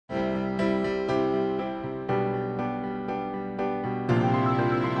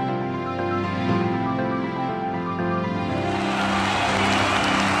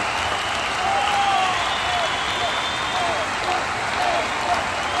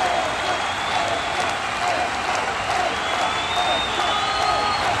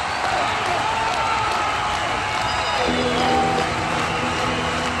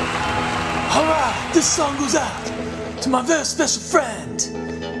This song goes out to my very special friend,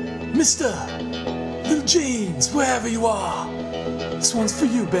 Mr. Little Jeans, wherever you are. This one's for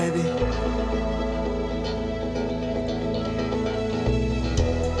you, baby.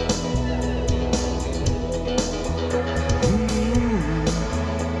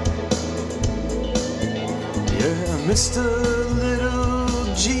 Yeah, Mr.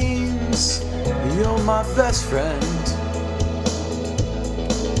 Little Jeans, you're my best friend.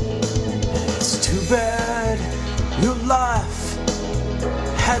 It's too bad your life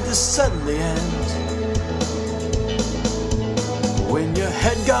had to suddenly end when your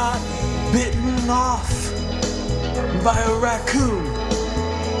head got bitten off by a raccoon,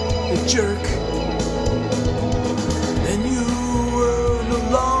 you jerk. And you were no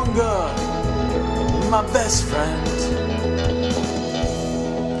longer my best friend.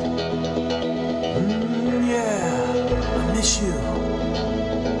 Yeah, I miss you.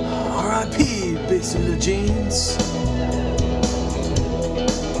 R.I.P. Basic Little Jeans.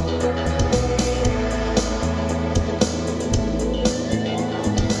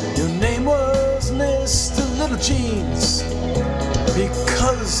 Your name was Mr. Little Jeans,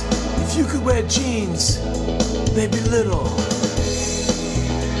 because if you could wear jeans, they'd be little.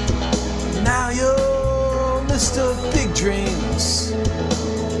 Now you're Mr. Big Dreams.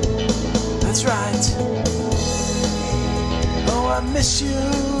 That's right. Oh, I miss you,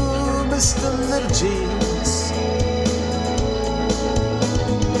 Mr. Little Jeans.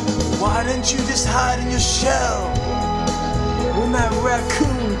 Why didn't you just hide in your shell when that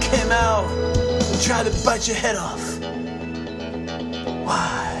raccoon came out and tried to bite your head off?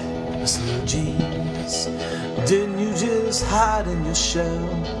 Why, Mr. Little Jeans, didn't you just hide in your shell?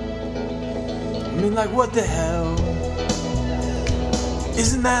 I mean, like, what the hell?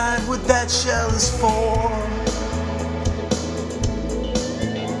 Isn't that what that shell is for?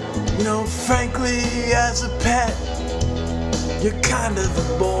 You know, frankly, as a pet, you're kind of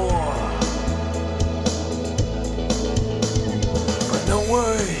a bore. But don't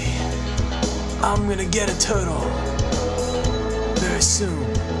worry, I'm gonna get a turtle very soon.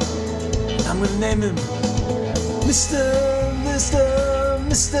 I'm gonna name him Mr.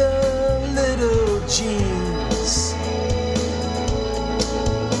 Little Jeans.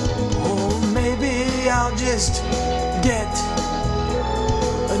 Or maybe I'll just get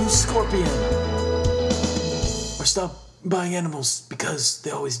a new scorpion, or stop buying animals because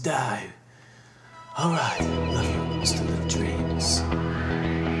they always die. Alright, love you, Mr. Little Dreams.